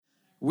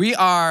We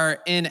are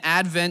in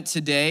Advent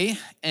today,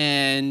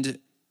 and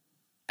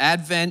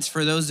Advent,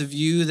 for those of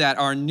you that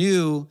are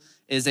new,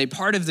 is a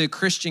part of the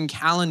Christian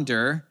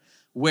calendar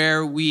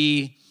where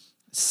we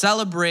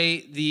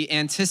celebrate the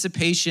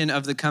anticipation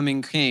of the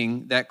coming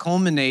King that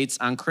culminates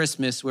on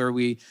Christmas, where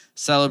we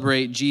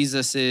celebrate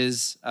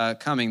Jesus'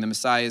 coming, the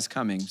Messiah is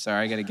coming.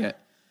 Sorry, I got to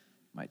get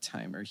my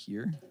timer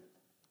here.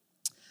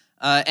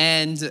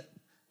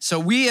 So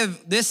we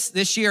have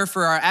this year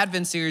for our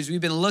Advent series,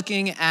 we've been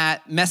looking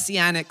at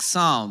Messianic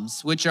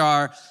Psalms, which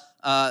are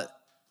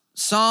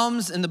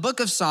Psalms in the book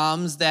of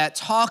Psalms that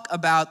talk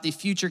about the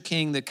future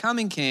king, the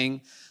coming king,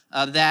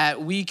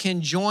 that we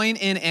can join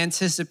in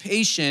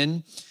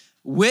anticipation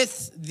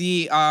with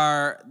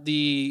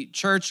the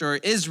church or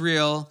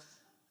Israel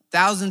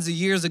thousands of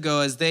years ago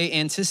as they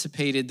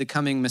anticipated the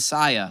coming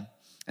Messiah.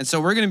 And so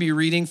we're going to be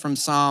reading from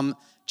Psalm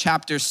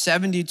chapter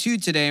 72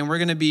 today, and we're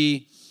going to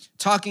be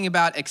talking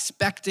about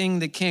expecting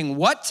the king.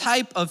 What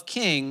type of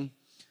king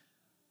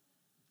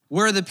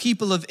were the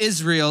people of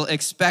Israel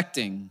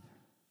expecting?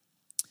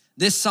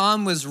 This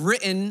psalm was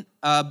written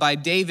by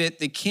David,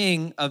 the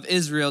king of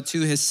Israel, to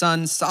his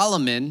son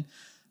Solomon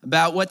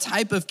about what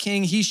type of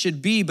king he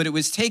should be, but it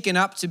was taken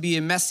up to be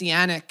a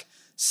messianic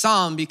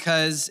psalm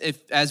because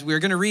as we're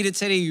going to read it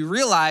today, you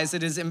realize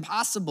it is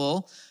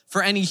impossible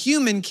for any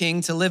human king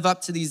to live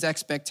up to these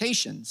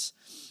expectations.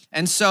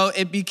 And so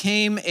it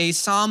became a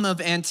psalm of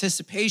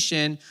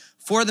anticipation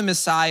for the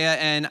Messiah,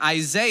 and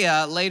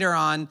Isaiah later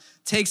on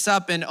takes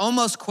up and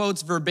almost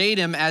quotes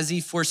verbatim as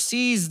he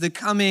foresees the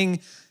coming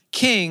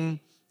king.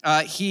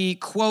 He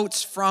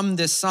quotes from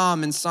this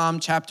psalm in Psalm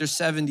chapter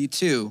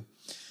 72.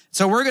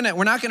 So we're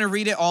not gonna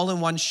read it all in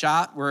one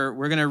shot.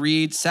 We're gonna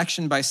read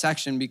section by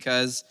section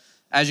because,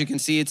 as you can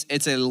see,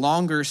 it's a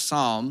longer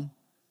psalm.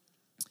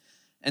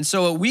 And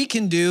so what we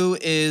can do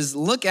is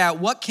look at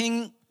what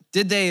king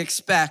did they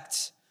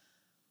expect.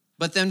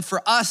 But then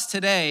for us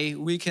today,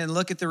 we can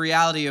look at the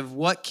reality of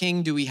what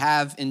king do we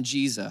have in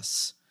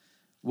Jesus?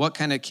 What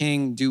kind of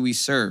king do we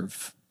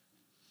serve?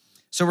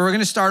 So we're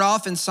going to start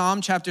off in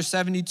Psalm chapter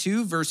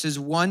 72, verses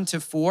 1 to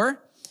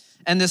 4.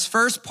 And this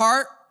first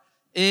part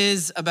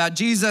is about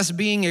Jesus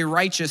being a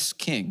righteous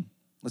king.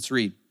 Let's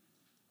read.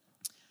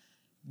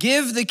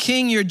 Give the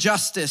king your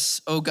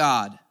justice, O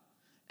God,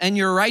 and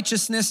your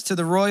righteousness to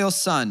the royal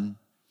son.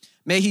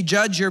 May he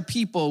judge your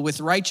people with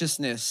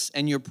righteousness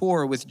and your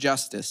poor with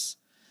justice.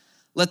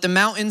 Let the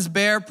mountains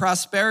bear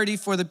prosperity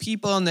for the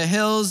people and the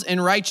hills in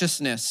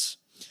righteousness.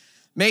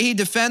 May he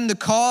defend the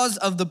cause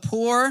of the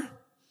poor,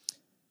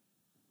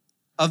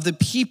 of the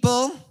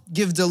people,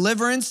 give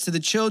deliverance to the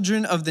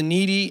children of the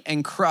needy,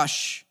 and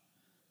crush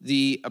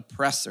the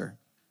oppressor.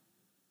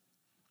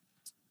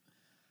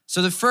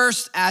 So the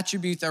first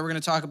attribute that we're going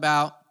to talk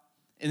about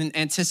in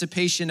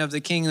anticipation of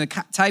the king,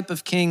 the type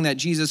of king that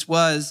Jesus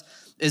was,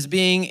 is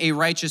being a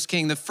righteous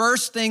king. The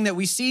first thing that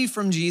we see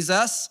from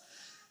Jesus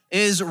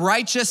is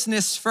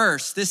righteousness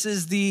first. This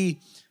is the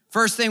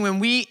first thing. When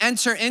we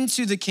enter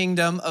into the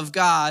kingdom of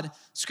God,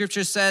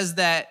 Scripture says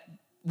that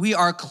we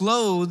are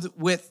clothed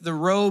with the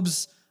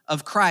robes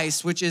of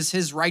Christ, which is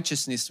his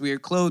righteousness. We are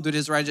clothed with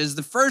his righteousness.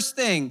 The first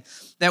thing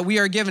that we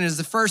are given is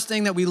the first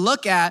thing that we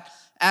look at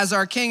as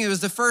our king. It was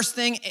the first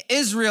thing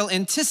Israel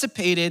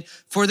anticipated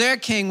for their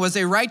king was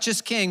a righteous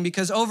king,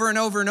 because over and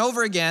over and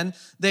over again,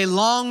 they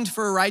longed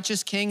for a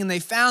righteous king, and they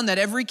found that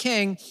every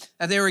king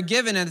that they were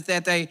given and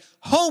that they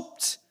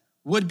hoped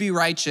would be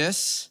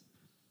righteous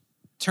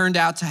turned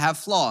out to have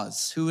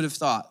flaws. Who would have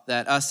thought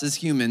that us as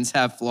humans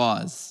have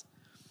flaws?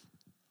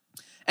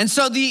 And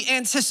so the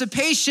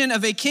anticipation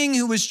of a king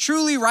who was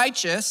truly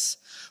righteous,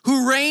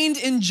 who reigned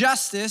in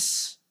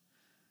justice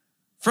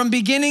from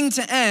beginning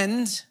to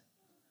end,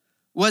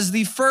 was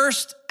the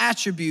first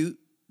attribute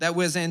that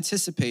was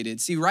anticipated.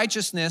 See,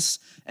 righteousness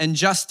and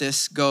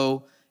justice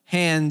go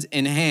hand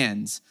in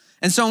hand.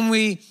 And so when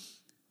we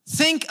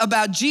think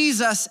about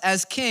Jesus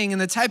as king and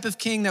the type of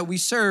king that we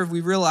serve,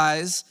 we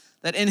realize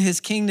that in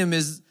his kingdom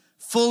is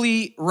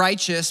fully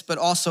righteous, but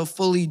also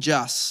fully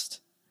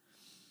just.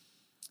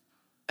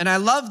 And I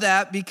love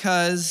that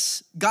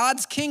because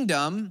God's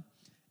kingdom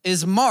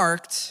is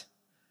marked,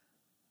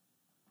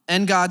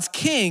 and God's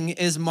king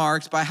is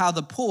marked by how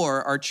the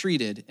poor are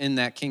treated in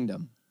that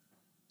kingdom.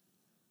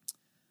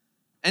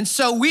 And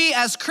so we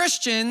as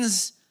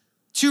Christians,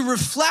 to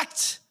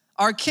reflect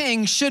our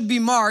king, should be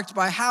marked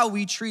by how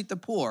we treat the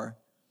poor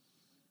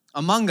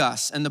among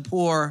us and the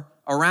poor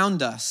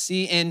around us.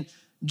 See, in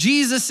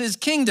Jesus'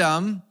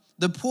 kingdom,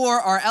 the poor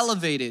are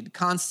elevated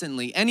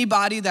constantly.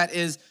 Anybody that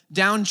is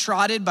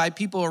downtrodden by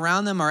people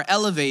around them are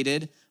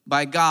elevated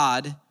by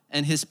God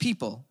and his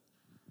people.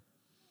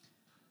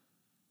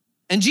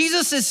 And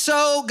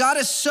God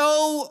is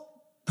so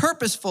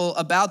purposeful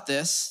about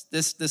this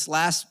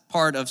last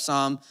part of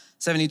Psalm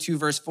 72,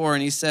 verse 4,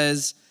 and he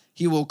says,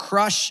 he will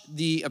crush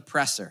the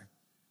oppressor.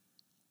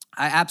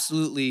 I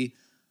absolutely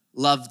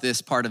love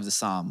this part of the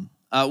psalm.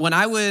 When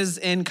I was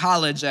in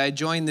college, I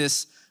joined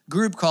this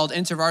group called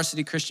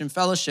InterVarsity Christian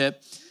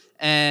Fellowship.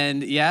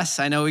 And yes,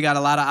 I know we got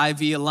a lot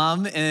of IV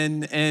alum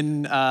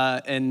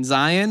in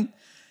Zion.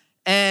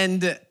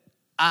 And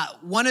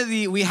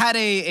we had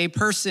a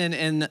person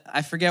in,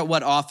 I forget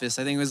what office,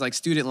 I think it was like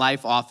student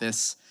life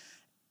office,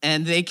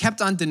 and they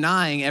kept on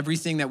denying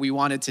everything that we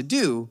wanted to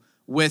do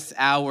with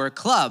our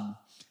club.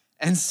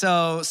 And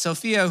so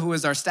Sophia, who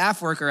was our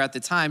staff worker at the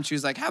time, she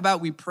was like, how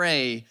about we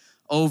pray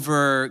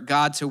over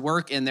God to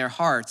work in their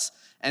hearts?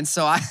 And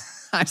so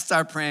I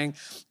start praying,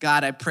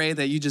 God, I pray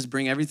that you just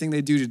bring everything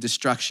they do to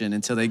destruction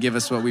until they give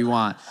us what we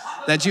want.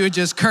 That you would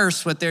just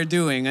curse what they're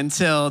doing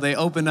until they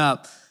open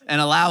up and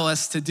allow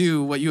us to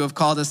do what you have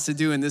called us to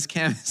do in this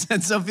campus.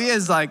 And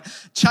Sophia's like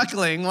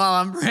chuckling while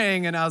I'm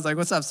praying. And I was like,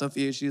 what's up,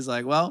 Sophia? She's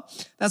like, well,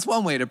 that's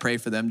one way to pray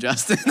for them,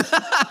 Justin.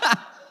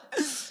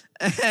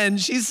 And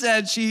she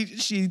said,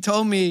 she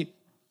told me,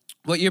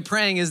 what you're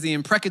praying is the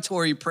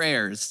imprecatory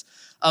prayers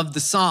of the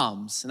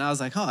Psalms. And I was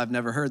like, oh, I've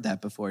never heard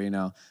that before,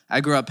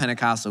 I grew up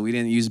Pentecostal. We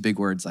didn't use big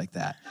words like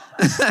that.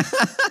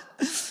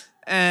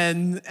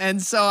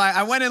 and so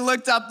I went and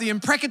looked up the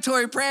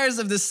imprecatory prayers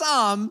of the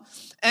Psalm,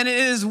 and it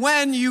is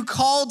when you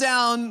call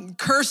down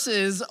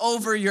curses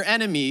over your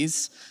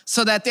enemies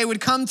so that they would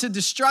come to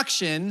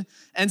destruction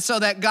and so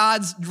that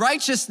God's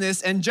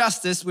righteousness and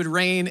justice would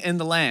reign in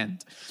the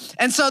land.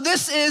 And so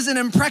this is an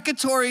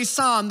imprecatory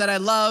psalm that I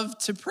love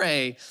to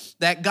pray,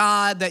 that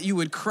God, that you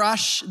would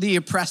crush the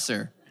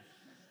oppressor.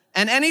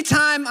 And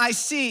anytime I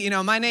see,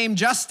 my name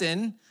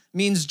Justin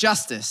means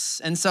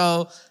justice. And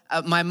so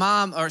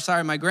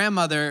my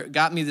grandmother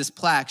got me this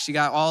plaque. She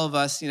got all of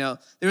us, there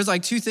was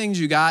like two things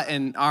you got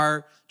in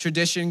our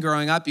tradition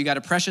growing up. You got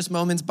a Precious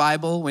Moments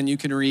Bible when you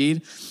can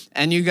read,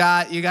 and you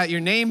got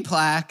your name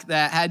plaque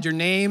that had your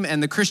name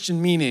and the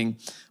Christian meaning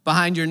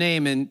behind your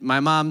name. And my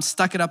mom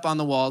stuck it up on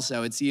the wall so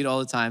I would see it all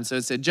the time. So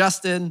it said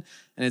Justin,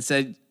 and it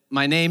said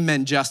my name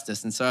meant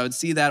justice. And so I would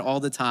see that all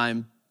the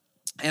time.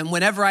 And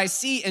whenever I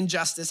see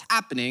injustice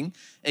happening,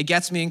 it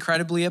gets me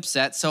incredibly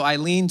upset. So I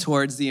lean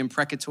towards the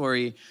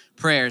imprecatory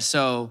prayer.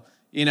 So,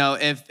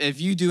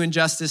 if you do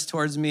injustice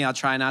towards me, I'll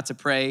try not to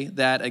pray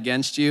that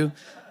against you.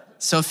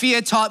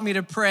 Sophia taught me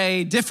to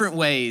pray different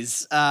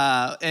ways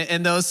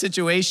in those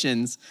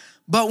situations.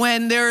 But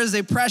when there is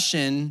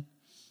oppression,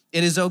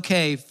 it is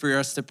okay for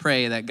us to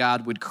pray that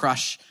God would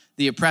crush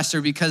the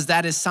oppressor, because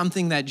that is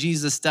something that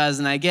Jesus does.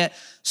 And I get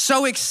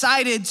so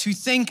excited to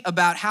think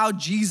about how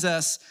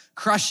Jesus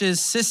crushes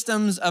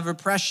systems of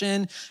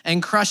oppression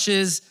and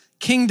crushes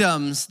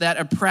kingdoms that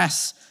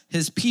oppress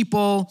his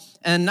people,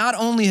 and not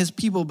only his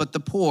people, but the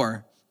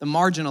poor, the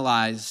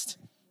marginalized.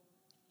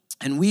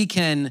 And we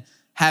can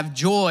have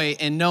joy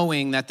in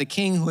knowing that the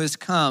King who has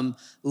come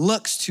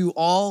looks to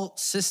all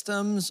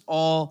systems,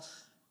 all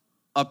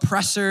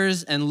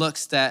oppressors, and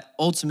looks that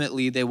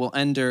ultimately they will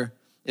end,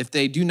 if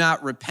they do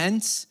not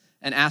repent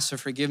and ask for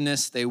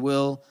forgiveness, they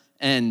will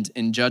end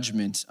in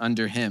judgment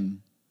under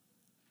him.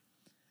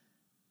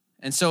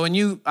 And so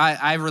when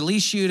I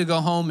release you to go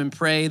home and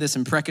pray this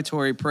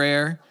imprecatory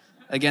prayer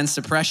against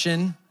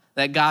oppression,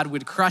 that God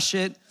would crush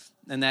it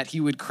and that he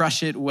would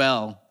crush it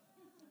well.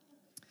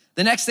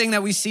 The next thing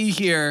that we see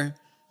here,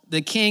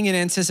 the king in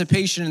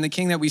anticipation and the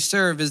king that we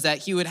serve, is that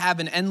he would have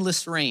an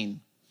endless reign.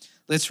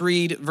 Let's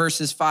read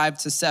verses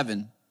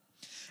 5-7.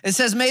 It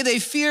says, may they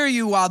fear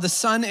you while the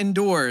sun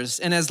endures,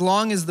 and as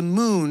long as the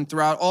moon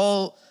throughout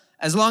all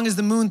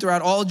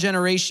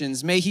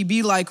generations. May he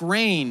be like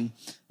rain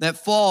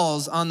that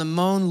falls on the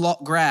mown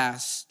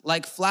grass,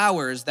 like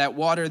flowers that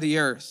water the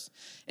earth.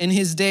 In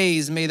his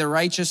days may the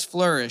righteous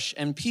flourish,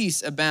 and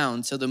peace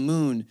abound till the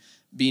moon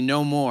be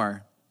no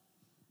more.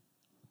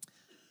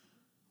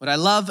 What I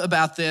love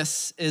about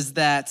this is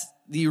that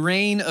the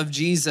reign of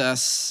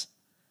Jesus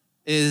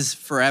is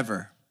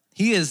forever.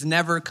 He is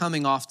never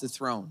coming off the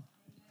throne.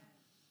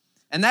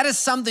 And that is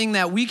something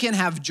that we can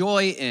have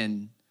joy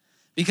in,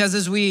 because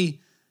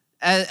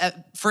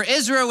for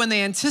Israel, when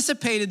they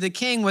anticipated the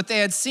king, what they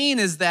had seen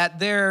is that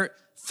their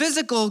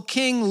physical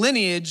king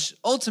lineage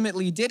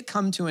ultimately did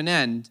come to an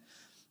end,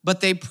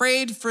 but they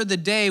prayed for the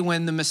day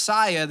when the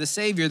Messiah, the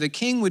Savior, the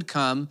king would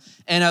come,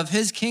 and of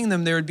his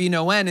kingdom there would be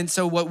no end. And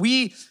so what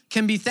we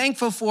can be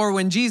thankful for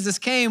when Jesus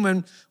came,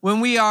 when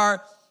we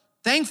are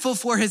thankful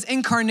for his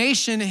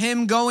incarnation,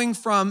 him going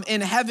from in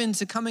heaven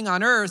to coming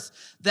on earth,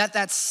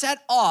 that set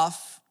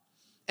off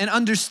an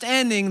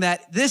understanding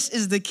that this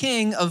is the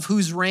king of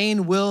whose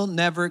reign will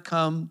never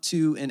come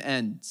to an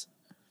end.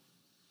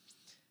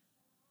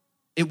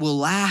 It will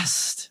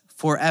last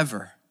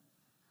forever.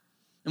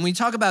 And when we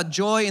talk about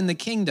joy in the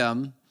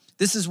kingdom,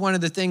 this is one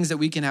of the things that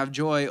we can have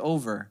joy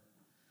over.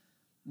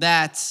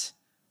 That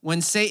when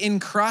Jesus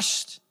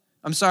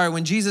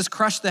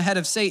crushed the head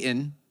of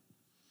Satan,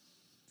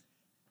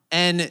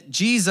 and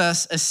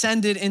Jesus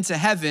ascended into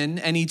heaven,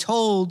 and he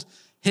told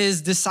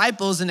his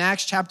disciples in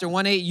Acts chapter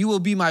 1:8, you will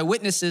be my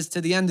witnesses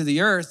to the end of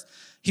the earth.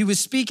 He was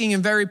speaking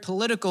in very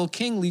political,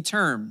 kingly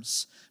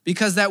terms,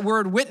 because that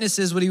word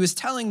witnesses, what he was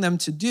telling them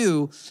to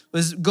do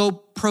was go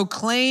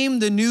proclaim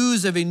the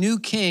news of a new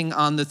king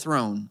on the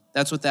throne.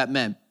 That's what that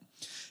meant.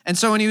 And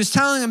so when he was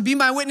telling them, be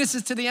my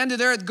witnesses to the end of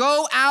the earth,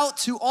 go out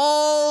to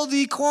all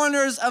the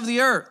corners of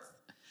the earth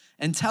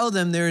and tell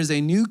them there is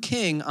a new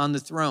king on the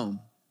throne.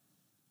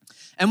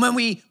 And when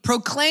we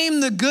proclaim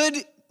the good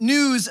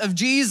news of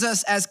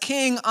Jesus as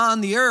king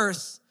on the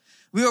earth,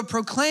 we are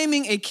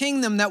proclaiming a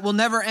kingdom that will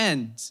never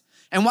end.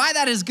 And why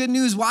that is good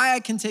news, why I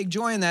can take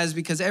joy in that is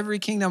because every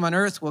kingdom on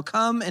earth will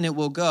come and it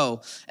will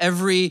go.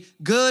 Every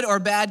good or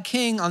bad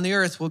king on the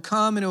earth will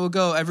come and it will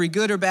go. Every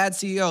good or bad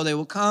CEO, they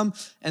will come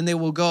and they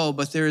will go.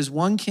 But there is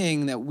one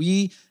king that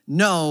we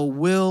know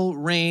will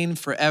reign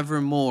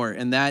forevermore,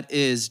 and that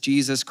is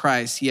Jesus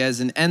Christ. He has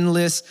an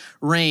endless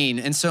reign.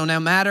 And so no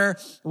matter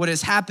what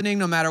is happening,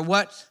 no matter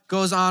what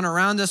goes on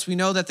around us, we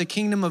know that the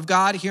kingdom of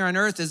God here on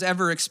earth is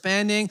ever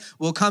expanding,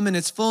 will come in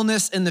its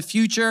fullness in the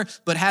future,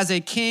 but has a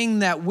king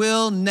that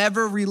will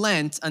never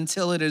relent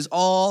until it is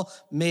all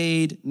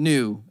made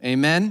new.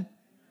 Amen?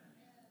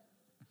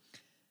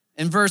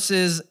 In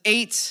verses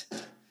 8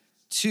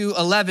 to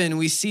 11,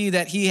 we see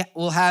that he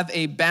will have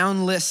a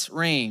boundless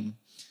reign.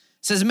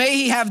 It says, may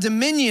he have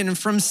dominion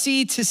from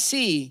sea to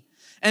sea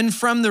and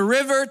from the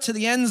river to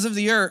the ends of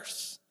the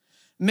earth.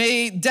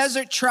 May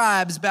desert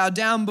tribes bow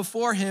down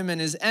before him and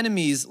his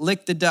enemies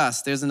lick the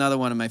dust. There's another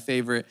one of my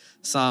favorite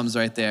Psalms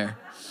right there.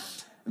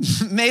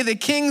 May the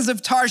kings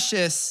of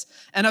Tarshish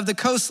and of the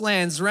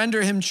coastlands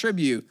render him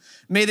tribute.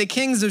 May the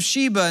kings of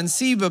Sheba and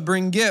Seba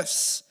bring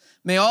gifts.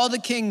 May all the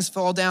kings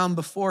fall down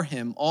before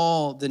him.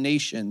 All the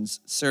nations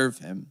serve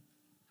him.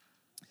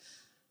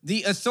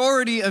 The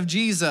authority of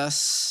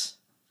Jesus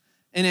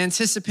in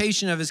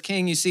anticipation of his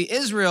king. You see,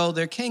 Israel,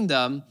 their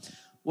kingdom,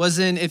 was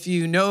in, if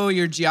you know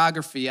your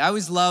geography, I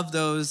always love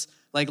those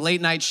like late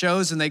night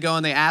shows and they go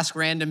and they ask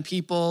random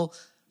people,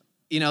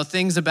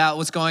 things about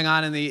what's going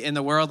on in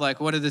the world, like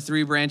what are the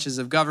 3 branches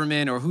of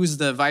government, or who's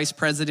the vice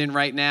president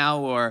right now,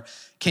 or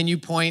can you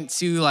point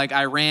to like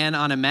Iran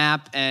on a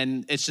map?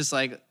 And it's just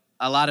like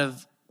a lot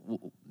of,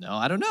 no,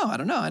 I don't know.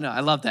 I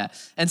love that.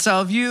 And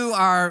so if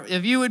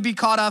you would be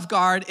caught off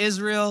guard,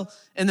 Israel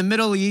in the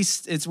Middle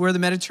East, it's where the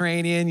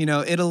Mediterranean,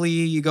 Italy,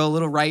 you go a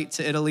little right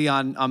to Italy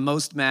on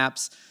most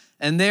maps.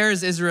 And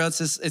there's Israel. It's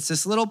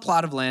this little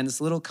plot of land, this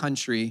little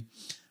country.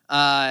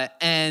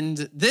 And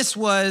this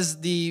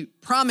was the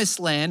promised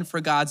land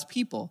for God's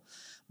people.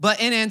 But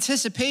in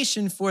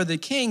anticipation for the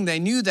king, they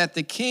knew that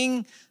the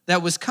king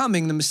that was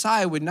coming, the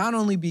Messiah, would not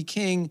only be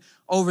king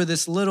over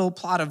this little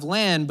plot of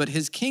land, but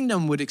his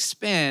kingdom would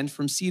expand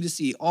from sea to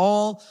sea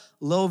all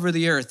over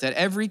the earth, that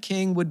every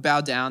king would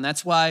bow down.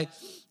 That's why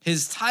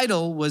his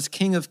title was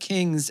King of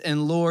Kings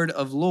and Lord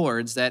of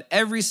Lords, that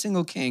every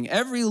single king,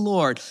 every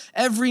lord,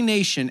 every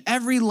nation,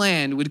 every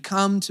land would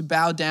come to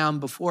bow down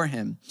before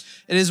him.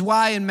 It is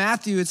why in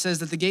Matthew it says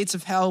that the gates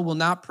of hell will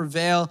not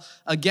prevail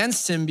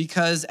against him,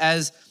 because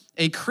as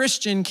a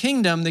Christian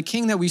kingdom, the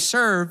king that we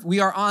serve, we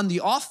are on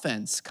the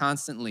offense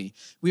constantly.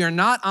 We are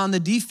not on the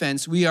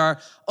defense. We are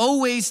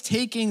always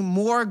taking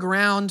more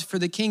ground for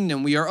the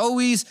kingdom. We are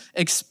always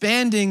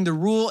expanding the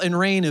rule and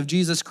reign of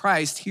Jesus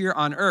Christ here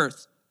on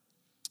earth.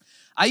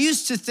 I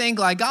used to think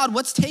like, God,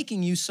 what's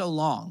taking you so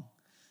long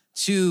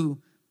to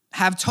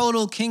have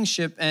total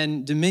kingship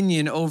and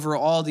dominion over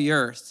all the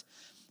earth?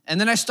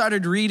 And then I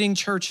started reading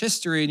church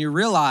history, and you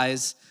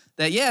realize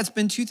that, it's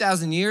been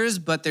 2,000 years,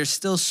 but there's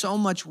still so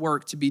much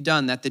work to be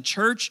done, that the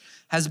church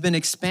has been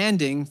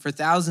expanding for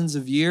thousands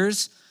of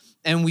years,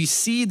 and we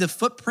see the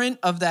footprint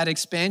of that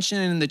expansion,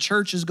 and the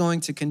church is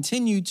going to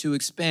continue to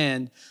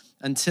expand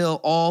until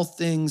all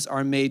things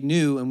are made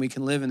new and we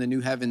can live in the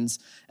new heavens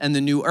and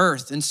the new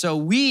earth. And so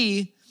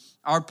we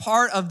are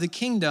part of the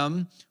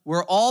kingdom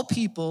where all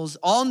peoples,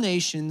 all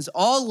nations,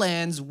 all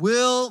lands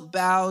will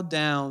bow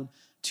down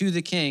to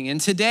the king.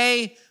 And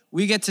today,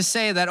 we get to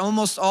say that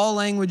almost all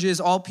languages,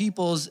 all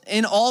peoples,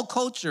 in all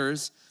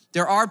cultures,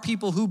 there are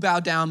people who bow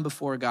down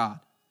before God.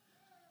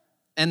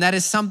 And that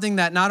is something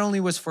that not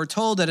only was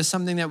foretold, that is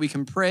something that we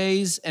can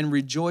praise and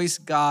rejoice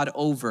God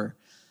over,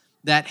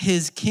 that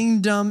his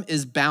kingdom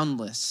is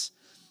boundless,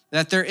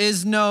 that there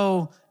is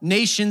no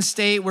nation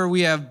state where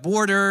we have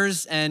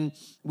borders and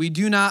we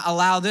do not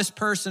allow this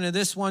person or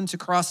this one to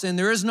cross in.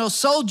 There is no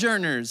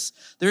sojourners.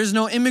 There is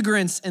no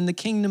immigrants in the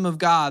kingdom of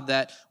God,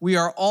 that we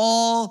are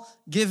all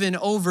given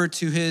over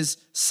to his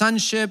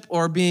sonship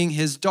or being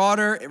his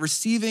daughter,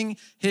 receiving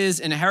his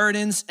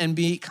inheritance and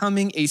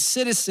becoming a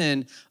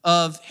citizen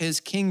of his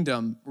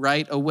kingdom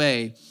right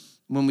away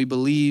when we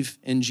believe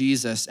in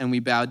Jesus and we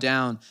bow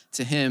down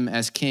to him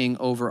as king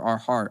over our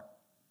heart.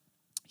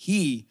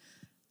 He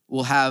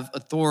will have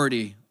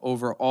authority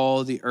over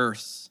all the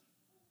earth.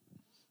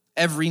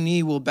 Every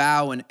knee will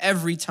bow and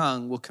every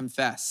tongue will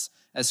confess,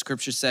 as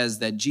scripture says,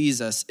 that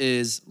Jesus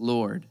is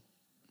Lord.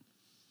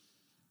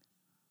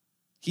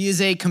 He is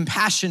a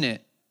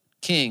compassionate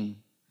king.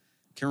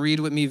 You can read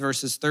with me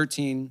verses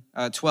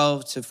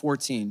 12 to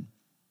 14.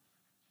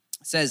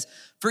 It says,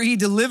 for he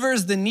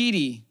delivers the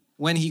needy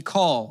when he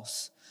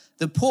calls,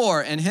 the poor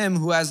and him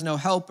who has no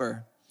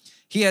helper.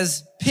 He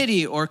has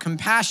pity or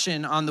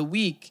compassion on the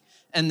weak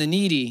and the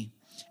needy,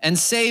 and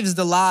saves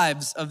the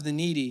lives of the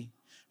needy.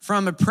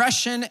 From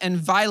oppression and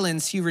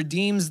violence, he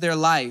redeems their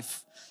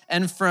life,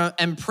 and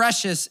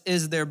precious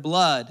is their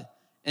blood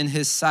in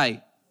his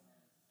sight.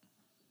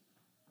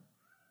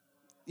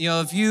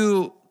 If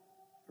you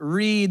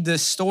read the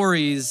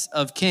stories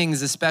of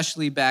kings,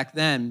 especially back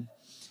then,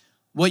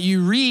 What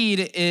you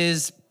read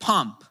is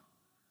pomp.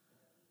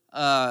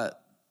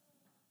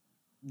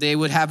 They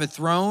would have a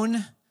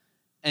throne,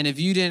 and if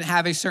you didn't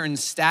have a certain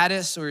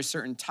status or a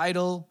certain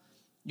title,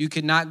 you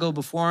could not go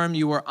before him.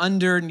 You were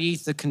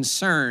underneath the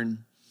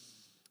concern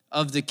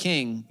of the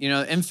king. You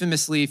know,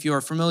 infamously, if you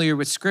are familiar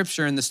with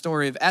scripture and the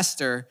story of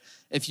Esther,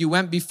 if you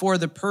went before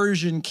the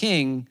Persian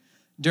king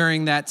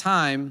during that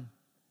time,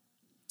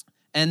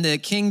 and the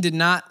king did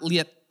not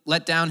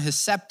let down his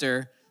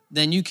scepter,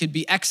 then you could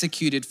be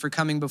executed for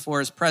coming before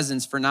his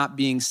presence for not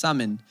being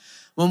summoned.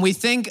 When we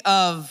think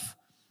of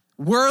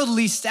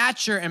worldly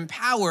stature and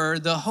power,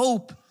 the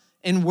hope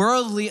and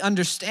worldly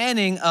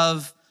understanding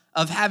of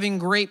having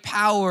great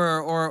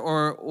power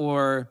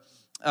or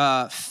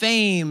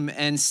fame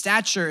and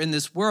stature in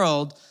this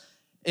world,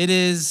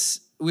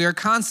 we are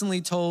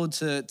constantly told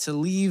to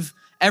leave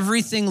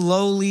everything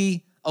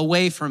lowly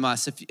away from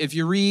us. If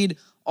you read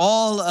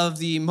all of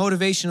the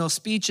motivational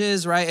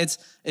speeches, right?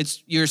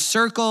 It's your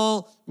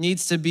circle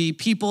needs to be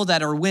people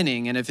that are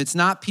winning. And if it's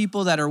not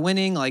people that are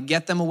winning, like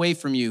get them away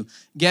from you.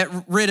 Get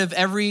rid of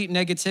every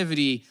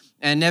negativity.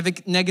 And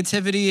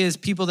negativity is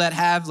people that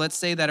have, let's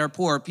say, that are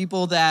poor,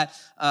 people that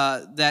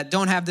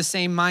don't have the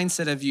same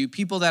mindset of you,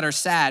 people that are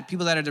sad,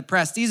 people that are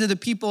depressed. These are the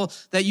people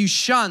that you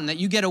shun, that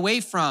you get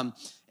away from.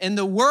 In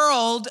the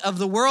world of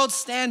the world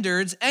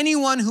standards,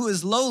 anyone who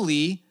is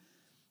lowly,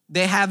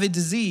 they have a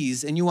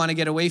disease and you want to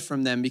get away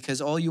from them because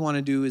all you want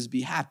to do is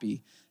be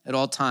happy at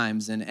all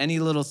times. And any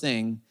little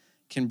thing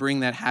can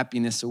bring that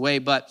happiness away.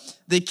 But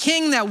the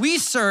king that we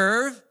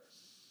serve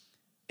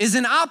is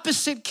an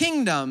opposite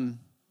kingdom.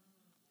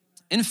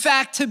 In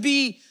fact, to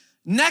be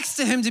next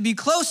to him, to be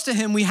close to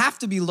him, we have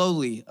to be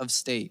lowly of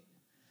state.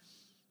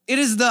 It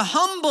is the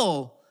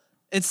humble,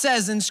 it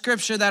says in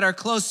scripture, that are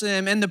close to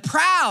him, and the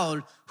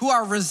proud who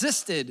are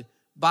resisted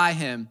by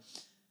him.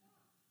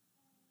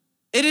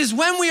 It is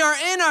when we are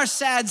in our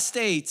sad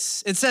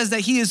states, it says that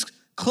he is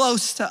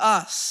close to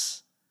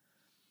us,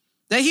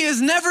 that he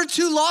is never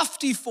too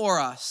lofty for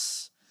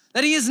us,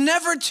 that he is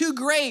never too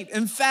great.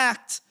 In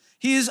fact,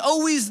 he is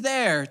always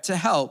there to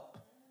help.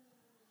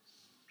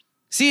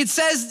 See, it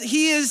says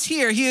he is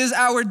here. He is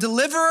our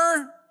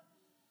deliverer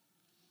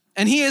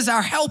and he is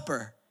our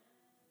helper.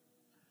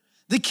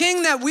 The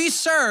king that we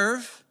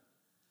serve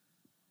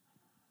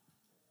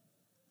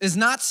is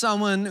not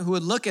someone who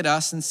would look at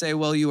us and say,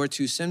 well, you are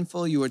too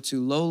sinful, you are too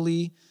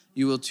lowly,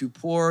 you are too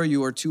poor,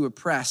 you are too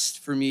oppressed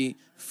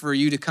for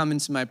you to come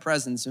into my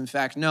presence. In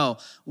fact, no.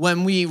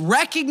 When we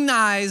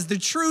recognize the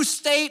true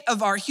state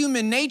of our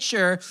human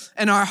nature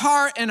and our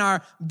heart and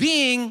our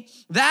being,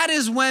 that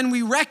is when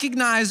we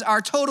recognize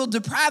our total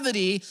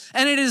depravity,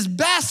 and it is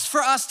best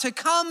for us to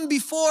come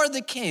before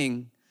the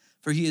king,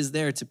 for he is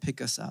there to pick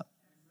us up.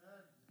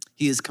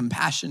 He is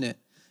compassionate.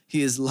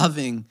 He is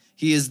loving.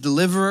 He is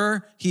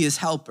deliverer. He is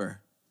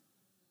helper.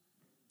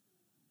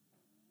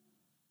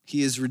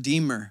 He is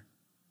redeemer.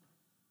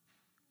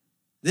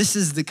 This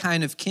is the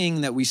kind of king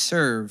that we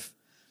serve.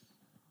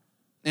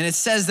 And it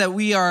says that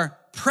we are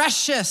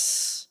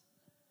precious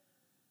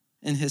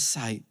in his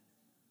sight.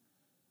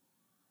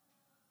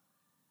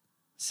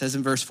 It says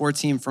in verse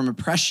 14, from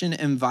oppression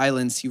and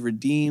violence, he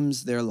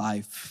redeems their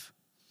life,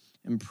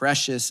 and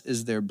precious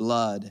is their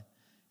blood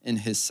in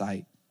his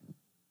sight.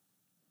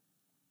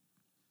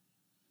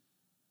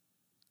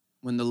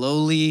 When the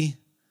lowly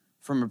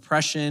from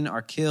oppression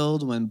are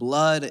killed, when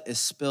blood is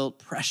spilt,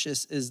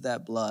 precious is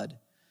that blood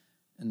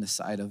in the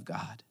sight of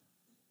God.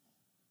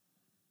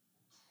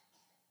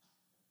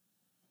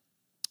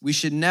 We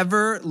should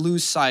never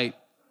lose sight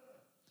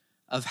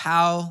of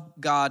how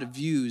God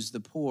views the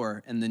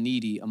poor and the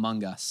needy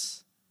among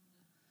us.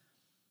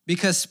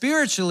 Because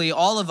spiritually,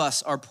 all of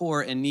us are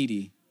poor and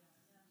needy.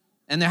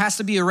 And there has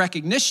to be a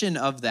recognition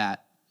of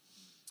that.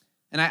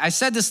 And I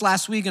said this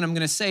last week, and I'm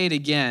going to say it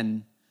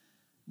again.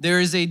 There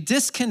is a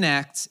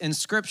disconnect in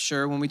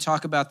Scripture when we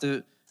talk about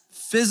the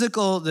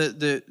physical,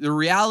 the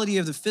reality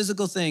of the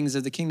physical things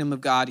of the kingdom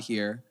of God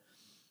here.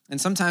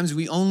 And sometimes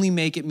we only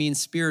make it mean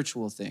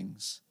spiritual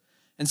things.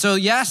 And so,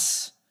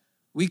 yes,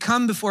 we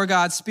come before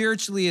God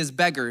spiritually as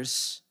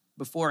beggars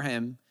before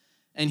him,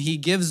 and he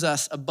gives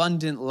us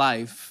abundant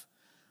life.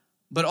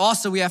 But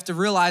also we have to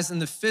realize in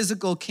the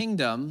physical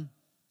kingdom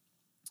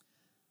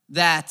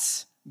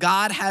that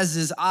God has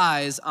his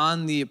eyes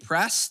on the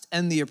oppressed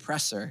and the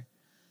oppressor,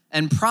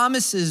 and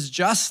promises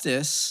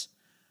justice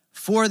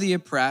for the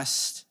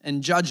oppressed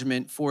and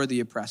judgment for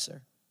the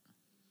oppressor.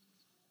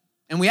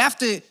 And we have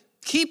to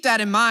keep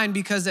that in mind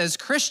because as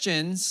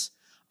Christians,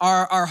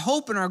 our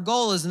hope and our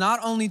goal is not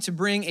only to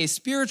bring a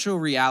spiritual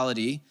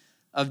reality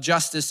of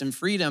justice and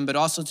freedom, but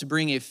also to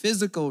bring a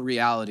physical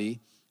reality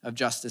of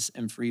justice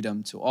and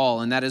freedom to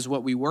all. And that is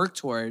what we work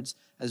towards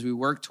as we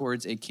work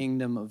towards a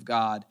kingdom of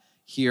God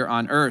here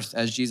on earth,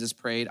 as Jesus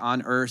prayed,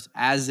 on earth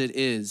as it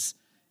is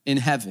in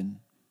heaven.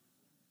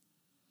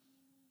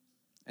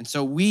 And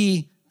so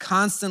we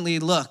constantly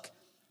look.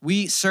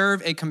 We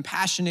serve a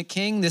compassionate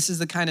king. This is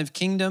the kind of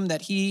kingdom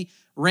that he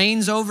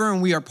reigns over,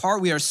 and we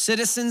are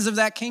citizens of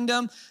that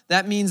kingdom.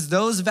 That means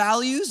those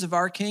values of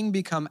our king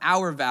become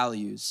our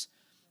values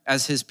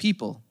as his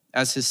people,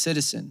 as his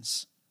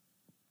citizens.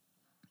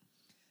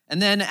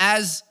 And then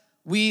as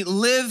we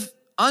live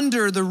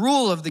under the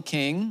rule of the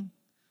king,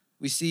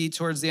 we see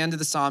towards the end of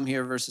the psalm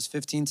here, verses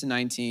 15 to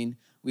 19,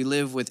 we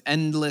live with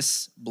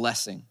endless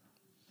blessing.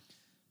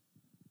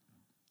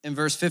 In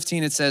verse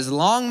 15, it says,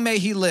 "Long may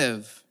he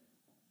live.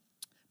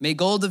 May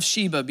gold of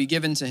Sheba be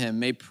given to him.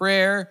 May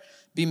prayer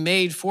be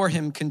made for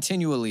him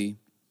continually,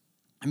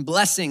 and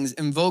blessings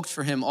invoked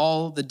for him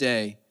all the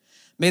day.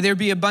 May there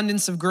be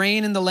abundance of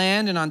grain in the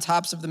land, and on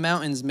tops of the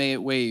mountains may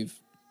it wave.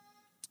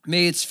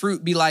 May its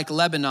fruit be like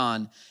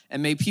Lebanon,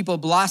 and may people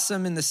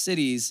blossom in the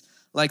cities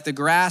like the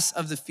grass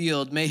of the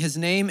field. May his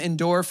name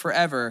endure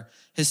forever,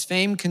 his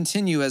fame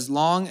continue as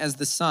long as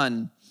the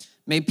sun.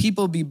 May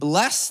people be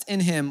blessed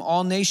in him,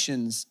 all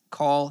nations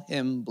call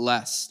him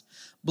blessed.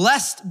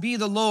 Blessed be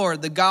the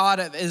Lord, the God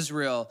of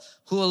Israel,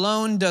 who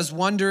alone does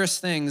wondrous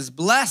things.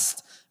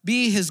 Blessed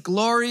be his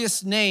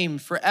glorious name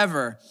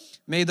forever.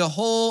 May the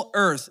whole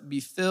earth be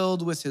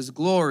filled with his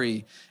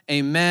glory.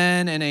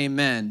 Amen and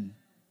amen."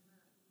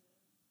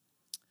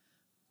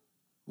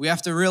 We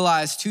have to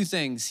realize two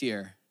things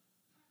here.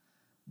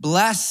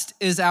 Blessed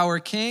is our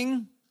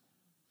King,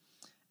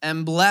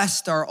 and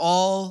blessed are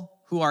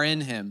all who are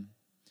in him.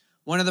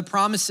 One of the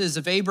promises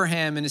of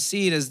Abraham and his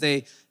seed as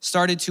they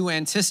started to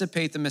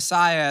anticipate the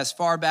Messiah as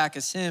far back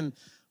as him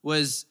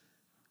was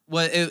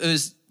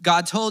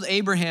God told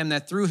Abraham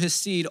that through his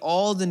seed,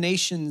 all the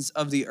nations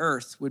of the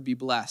earth would be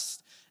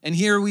blessed. And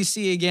here we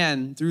see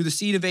again, through the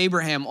seed of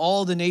Abraham,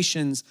 all the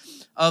nations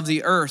of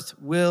the earth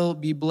will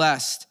be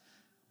blessed.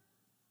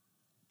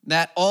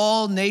 That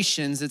all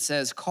nations, it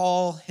says,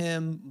 call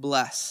him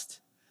blessed.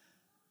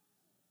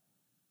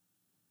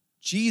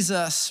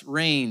 Jesus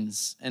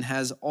reigns and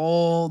has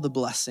all the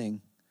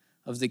blessing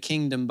of the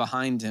kingdom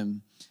behind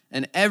him.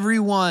 And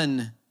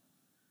everyone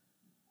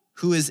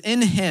who is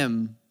in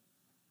him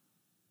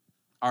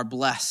are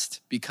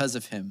blessed because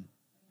of him.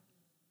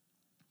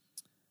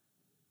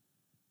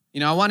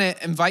 I want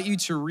to invite you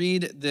to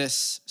read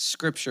this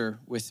scripture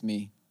with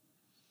me.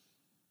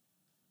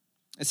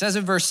 It says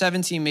in verse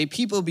 17, "May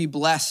people be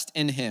blessed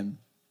in him.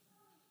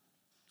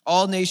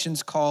 All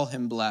nations call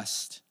him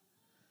blessed."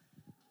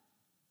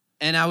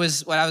 And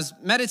when I was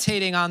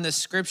meditating on this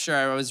scripture,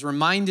 I was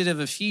reminded of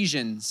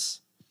Ephesians,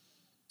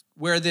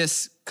 where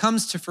this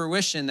comes to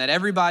fruition, that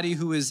everybody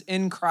who is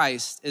in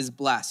Christ is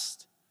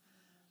blessed.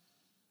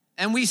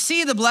 And we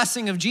see the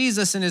blessing of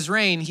Jesus in his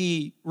reign.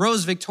 He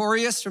rose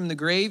victorious from the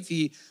grave.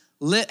 He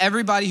lit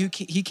everybody who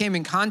he came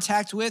in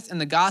contact with in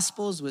the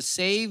Gospels was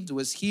saved,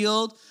 was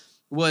healed,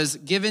 was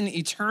given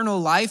eternal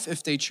life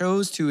if they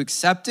chose to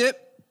accept it.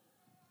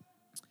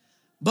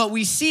 But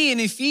we see in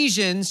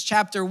Ephesians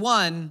chapter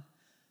 1,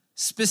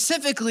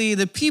 specifically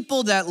the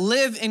people that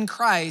live in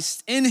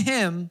Christ, in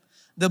him,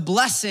 the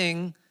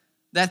blessing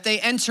that they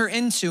enter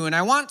into. And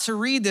I want to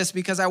read this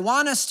because I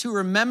want us to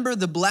remember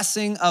the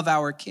blessing of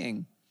our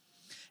King.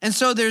 And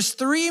so there's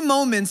 3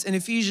 moments in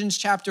Ephesians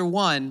chapter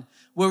 1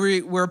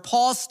 where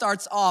Paul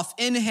starts off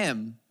in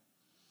him.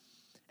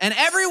 And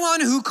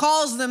everyone who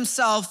calls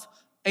themselves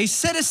a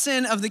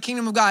citizen of the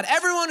kingdom of God,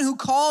 everyone who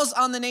calls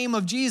on the name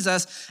of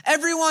Jesus,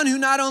 everyone who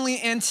not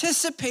only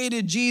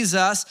anticipated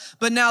Jesus,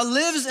 but now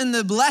lives in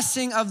the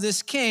blessing of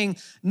this King,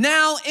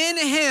 now in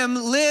him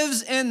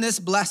lives in this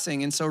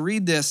blessing. And so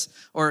read this,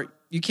 or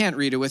you can't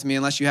read it with me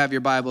unless you have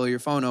your Bible or your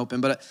phone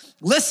open, but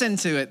listen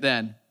to it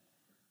then.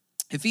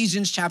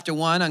 Ephesians chapter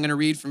 1, I'm going to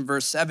read from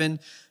verse 7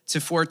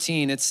 to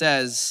 14. It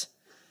says,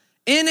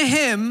 "In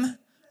him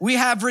we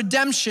have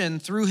redemption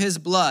through his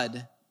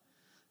blood,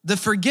 the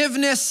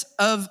forgiveness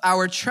of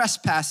our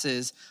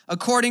trespasses,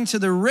 according to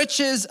the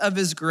riches of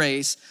his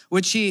grace,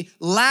 which he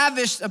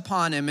lavished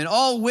upon him in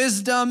all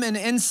wisdom and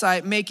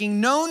insight, making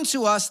known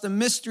to us the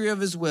mystery of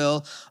his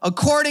will,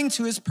 according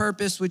to his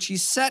purpose, which he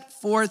set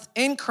forth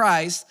in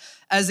Christ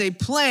as a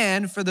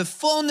plan for the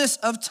fullness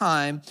of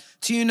time,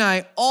 to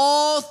unite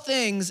all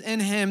things in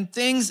him,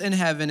 things in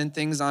heaven and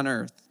things on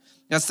earth."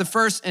 That's the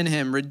first in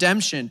him: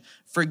 redemption,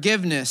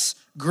 forgiveness,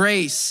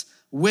 grace,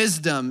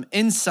 wisdom,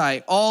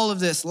 insight, all of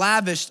this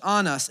lavished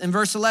on us. In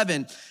verse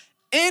 11,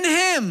 "In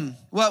him,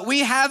 what we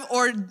have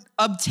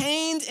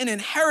obtained an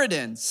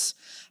inheritance,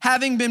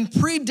 having been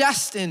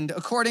predestined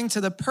according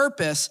to the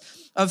purpose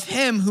of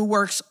him who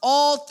works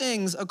all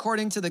things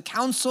according to the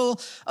counsel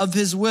of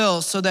his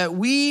will, so that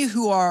we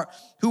who are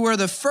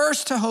the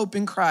first to hope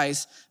in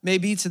Christ may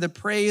be to the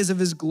praise of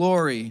his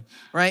glory."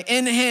 Right?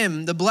 In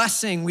him, the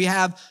blessing, we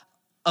have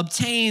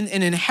obtained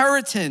an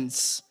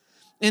inheritance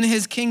in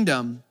his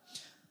kingdom.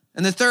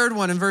 And the third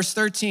one in verse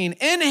 13,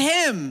 "In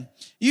him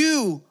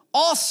you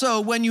also,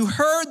 when you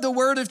heard the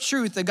word of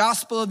truth, the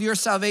gospel of your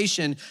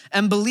salvation,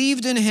 and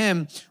believed in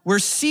him, were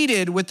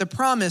seated with the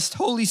promised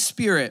Holy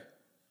Spirit,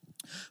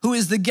 who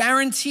is the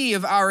guarantee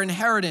of our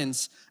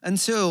inheritance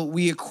until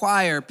we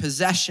acquire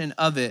possession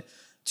of it,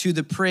 to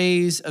the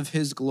praise of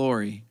his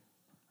glory."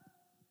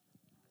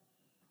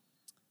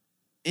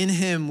 In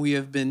him we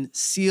have been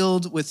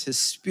sealed with his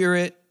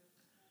Spirit.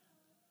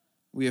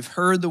 We have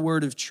heard the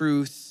word of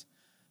truth,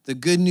 the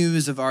good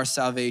news of our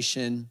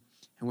salvation,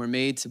 and we're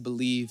made to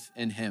believe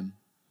in him.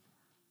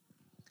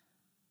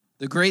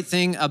 The great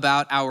thing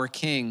about our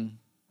King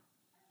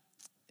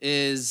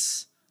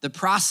is the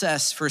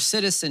process for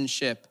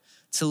citizenship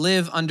to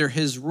live under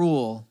his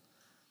rule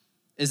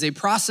is a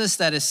process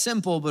that is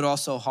simple but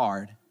also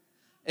hard.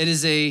 It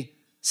is a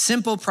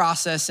simple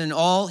process, and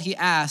all he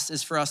asks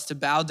is for us to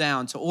bow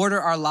down, to order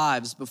our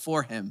lives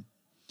before him,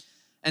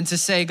 and to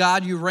say,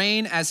 God, you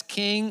reign as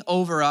king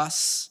over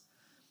us.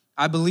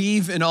 I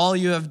believe in all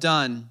you have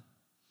done.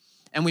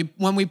 And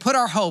when we put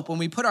our hope, when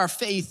we put our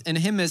faith in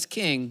him as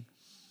king,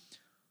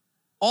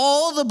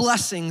 all the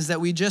blessings that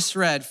we just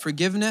read,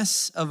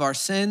 forgiveness of our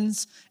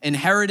sins,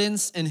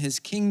 inheritance in his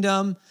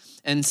kingdom,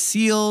 and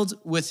sealed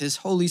with his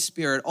Holy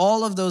Spirit,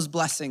 all of those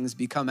blessings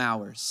become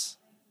ours.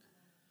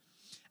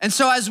 And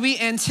so as we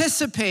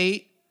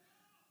anticipate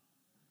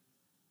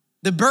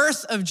the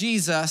birth of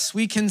Jesus,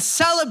 we can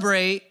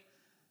celebrate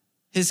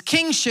his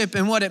kingship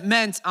and what it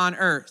meant on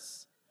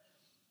earth.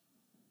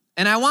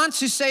 And I want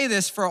to say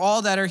this for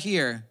all that are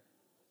here.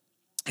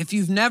 If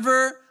you've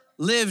never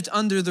lived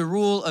under the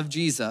rule of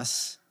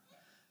Jesus,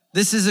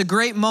 this is a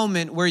great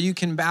moment where you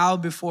can bow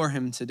before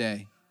him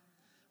today,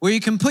 where you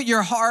can put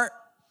your heart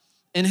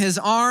in his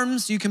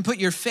arms, you can put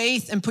your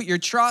faith and put your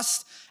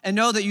trust and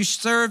know that you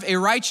serve a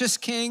righteous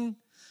king.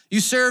 You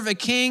serve a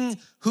king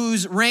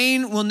whose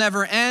reign will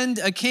never end,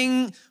 a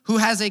king who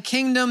has a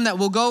kingdom that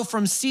will go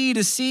from sea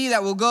to sea,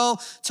 that will go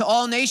to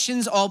all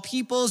nations, all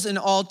peoples, and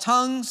all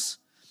tongues.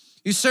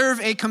 You serve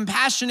a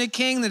compassionate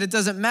king that it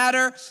doesn't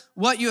matter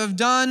what you have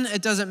done.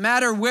 It doesn't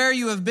matter where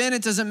you have been.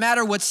 It doesn't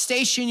matter what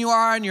station you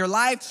are in your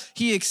life.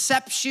 He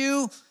accepts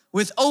you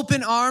with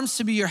open arms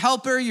to be your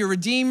helper, your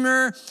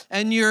redeemer,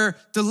 and your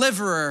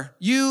deliverer.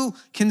 You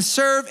can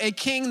serve a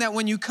king that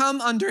when you come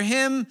under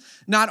him,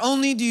 not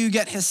only do you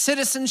get his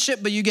citizenship,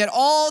 but you get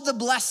all the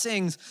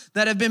blessings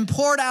that have been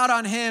poured out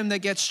on him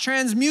that gets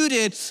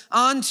transmuted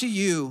onto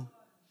you.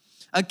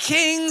 A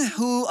king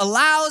who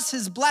allows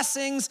his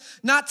blessings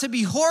not to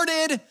be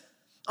hoarded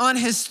on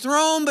his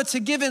throne, but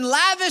to give in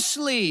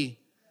lavishly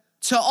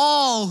to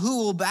all who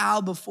will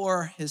bow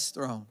before his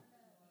throne.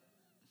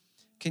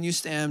 Can you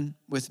stand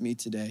with me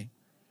today?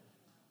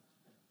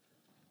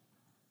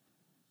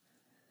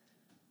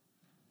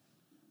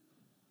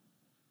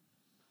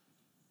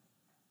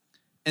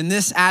 In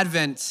this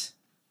Advent,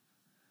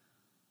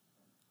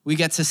 we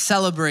get to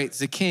celebrate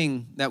the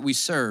King that we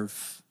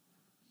serve,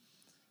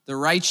 the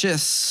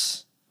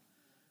righteous,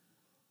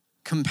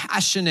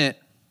 compassionate,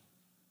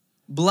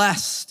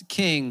 blessed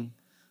King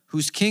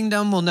whose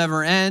kingdom will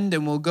never end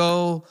and will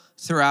go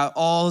throughout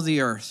all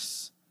the earth.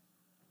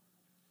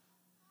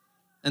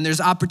 And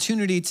there's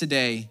opportunity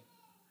today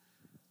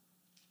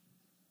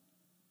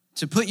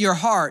to put your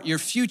heart, your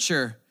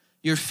future,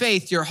 your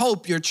faith, your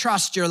hope, your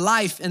trust, your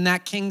life in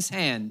that King's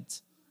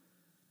hand.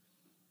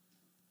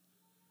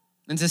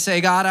 And to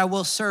say, God, I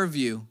will serve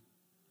you.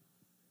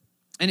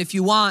 And if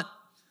you want,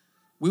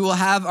 we will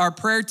have our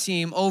prayer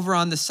team over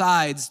on the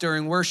sides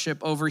during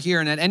worship over here.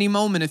 And at any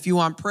moment, if you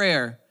want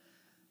prayer,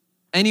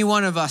 any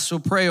one of us will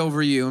pray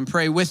over you and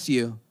pray with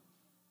you.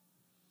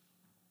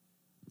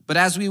 But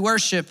as we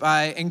worship,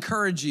 I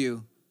encourage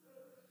you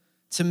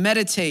to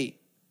meditate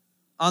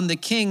on the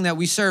King that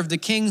we serve, the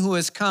King who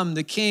has come,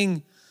 the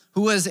King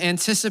who has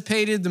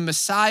anticipated, the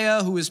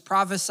Messiah who is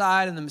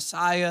prophesied, and the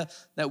Messiah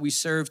that we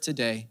serve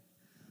today.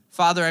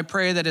 Father, I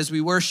pray that as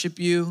we worship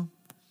you,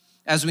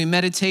 as we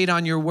meditate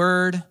on your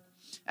word,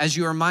 as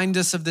you remind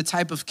us of the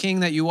type of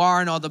King that you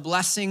are and all the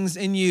blessings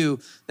in you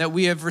that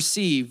we have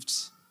received,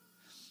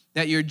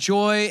 that your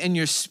joy and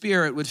your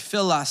spirit would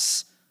fill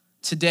us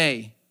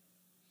today.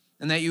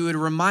 And that you would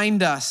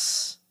remind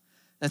us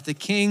that the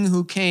King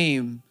who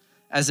came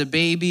as a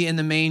baby in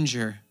the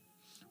manger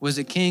was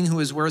a King who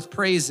is worth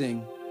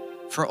praising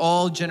for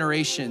all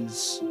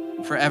generations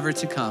forever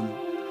to come.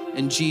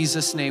 In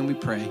Jesus' name we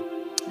pray,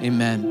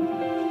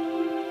 amen.